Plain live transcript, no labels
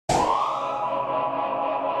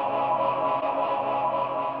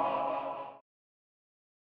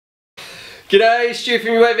G'day, Stu from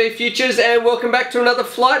UAVfutures and welcome back to another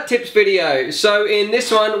flight tips video. So in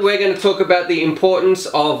this one we're going to talk about the importance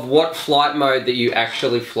of what flight mode that you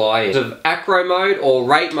actually fly in. Sort of acro mode or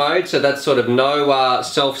rate mode, so that's sort of no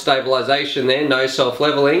self-stabilization there, no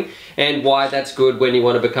self-leveling, and why that's good when you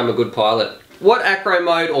want to become a good pilot. What acro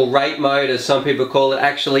mode or rate mode, as some people call it,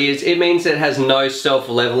 actually is, it means it has no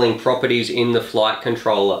self-leveling properties in the flight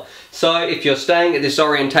controller. So if you're staying at this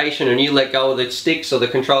orientation and you let go of the sticks or the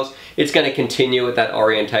controls, it's going to continue at that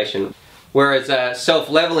orientation. Whereas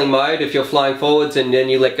self-leveling mode, if you're flying forwards and then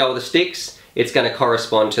you let go of the sticks, it's going to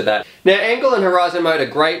correspond to that. Now, angle and horizon mode are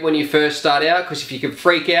great when you first start out, because if you can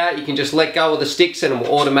freak out, you can just let go of the sticks and it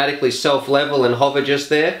will automatically self-level and hover just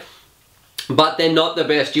there. But they're not the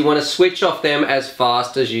best. You want to switch off them as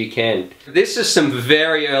fast as you can. This is some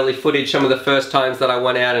very early footage, some of the first times that I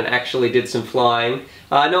went out and actually did some flying.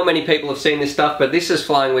 Not many people have seen this stuff, but this is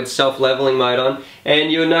flying with self-leveling mode on,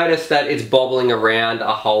 and you'll notice that it's bobbling around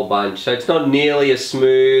a whole bunch. So it's not nearly as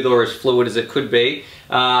smooth or as fluid as it could be,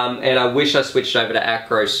 and I wish I switched over to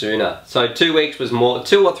Acro sooner. So 2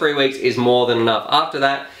 or 3 weeks is more than enough. After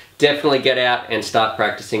that, definitely get out and start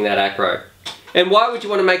practicing that Acro. And why would you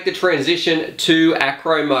want to make the transition to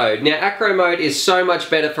acro mode? Now, acro mode is so much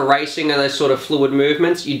better for racing and those sort of fluid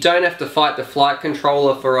movements. You don't have to fight the flight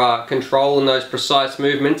controller for control in those precise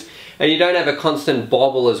movements, and you don't have a constant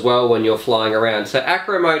bobble as well when you're flying around. So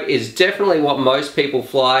acro mode is definitely what most people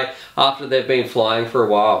fly after they've been flying for a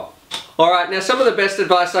while. Alright, now some of the best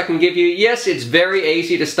advice I can give you, yes, it's very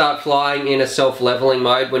easy to start flying in a self-leveling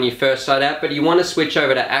mode when you first start out, but you want to switch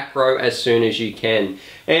over to acro as soon as you can.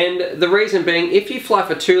 And the reason being, if you fly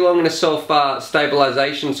for too long in a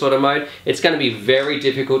self-stabilization sort of mode, it's going to be very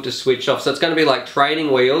difficult to switch off. So it's going to be like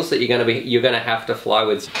training wheels that you're going to have to fly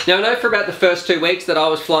with. Now, I know for about the first 2 weeks that I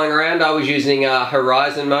was flying around, I was using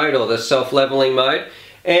horizon mode or the self-leveling mode.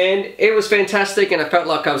 And it was fantastic, and I felt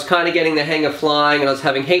like I was kind of getting the hang of flying and I was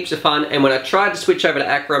having heaps of fun. And when I tried to switch over to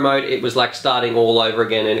acro mode, it was like starting all over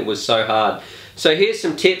again, and it was so hard. So here's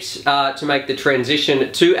some tips to make the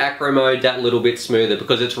transition to acro mode that little bit smoother,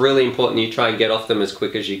 because it's really important you try and get off them as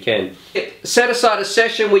quick as you can. Set aside a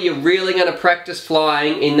session where you're really going to practice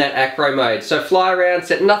flying in that acro mode. So fly around,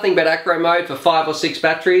 set nothing but acro mode for 5 or 6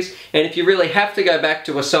 batteries, and if you really have to go back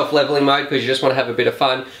to a self-leveling mode because you just want to have a bit of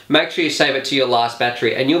fun, make sure you save it to your last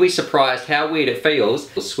battery, and you'll be surprised how weird it feels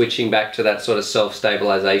switching back to that sort of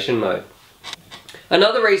self-stabilization mode.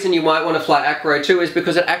 Another reason you might want to fly acro too is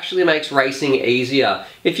because it actually makes racing easier.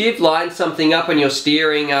 If you've lined something up and you're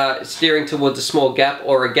steering towards a small gap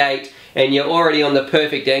or a gate, and you're already on the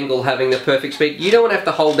perfect angle, having the perfect speed, you don't want to have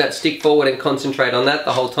to hold that stick forward and concentrate on that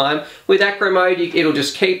the whole time. With acro mode, it'll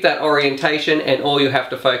just keep that orientation, and all you have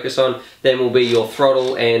to focus on then will be your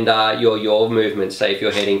throttle and your movement, say if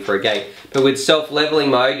you're heading for a gate. But with self-leveling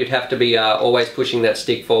mode, you'd have to be always pushing that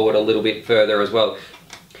stick forward a little bit further as well.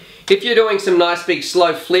 If you're doing some nice big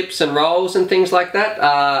slow flips and rolls and things like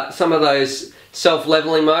that, some of those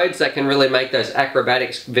self-leveling modes, that can really make those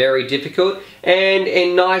acrobatics very difficult. And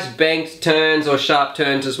in nice banked turns or sharp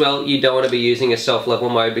turns as well, you don't want to be using a self-level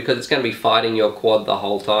mode because it's going to be fighting your quad the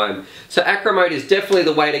whole time. So acro mode is definitely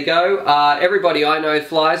the way to go. Everybody I know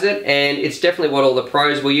flies it, and it's definitely what all the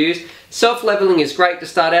pros will use. Self-leveling is great to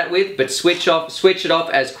start out with, but switch it off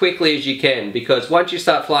as quickly as you can, because once you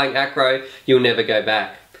start flying acro, you'll never go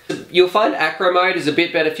back. You'll find acro mode is a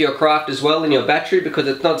bit better for your craft as well in your battery, because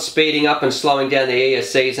it's not speeding up and slowing down the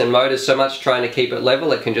ESCs and motors so much trying to keep it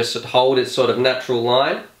level. It can just hold its sort of natural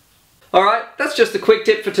line. Alright, that's just a quick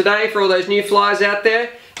tip for today for all those new flyers out there.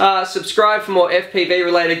 Subscribe for more FPV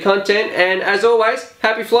related content, and as always,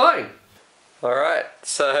 happy flying! Alright,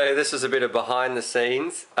 so this is a bit of behind the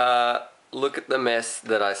scenes. Look at the mess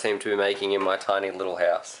that I seem to be making in my tiny little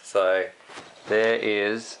house. So there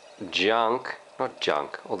is junk. Not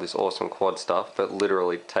junk, all this awesome quad stuff, but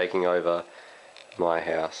literally taking over my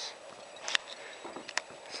house.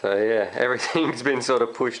 So yeah, everything's been sort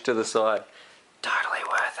of pushed to the side. Totally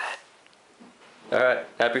worth it. Alright,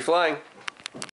 happy flying!